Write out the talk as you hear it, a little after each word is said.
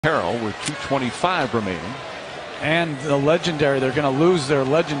Carroll with 2:25 remaining. And the legendary, they're going to lose their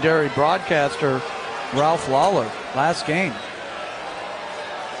legendary broadcaster, Ralph Lawler, last game.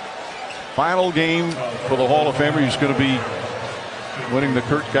 Final game for the Hall of Famer. He's going to be winning the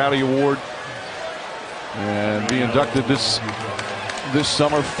Kurt Gowdy Award and be inducted this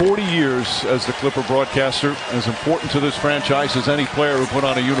summer. 40 years as the Clipper broadcaster, as important to this franchise as any player who put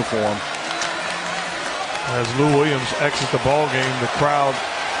on a uniform. As Lou Williams exits the ball game, the crowd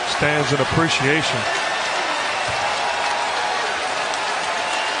stands in appreciation.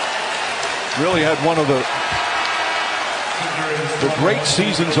 Really had one of the great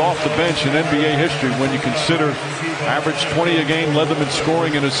seasons off the bench in NBA history when you consider averaged 20 a game, led them in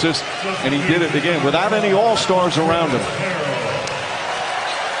scoring and assists, and he did it again without any all-stars around him.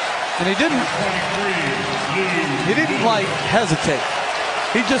 And he didn't like hesitate.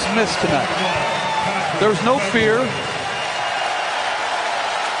 He just missed tonight. There was no fear.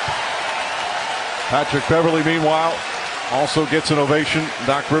 Patrick Beverley, meanwhile, also gets an ovation.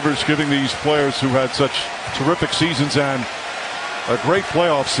 Doc Rivers giving these players who had such terrific seasons and a great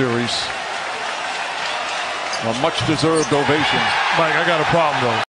playoff series a much-deserved ovation. Mike, I got a problem, though.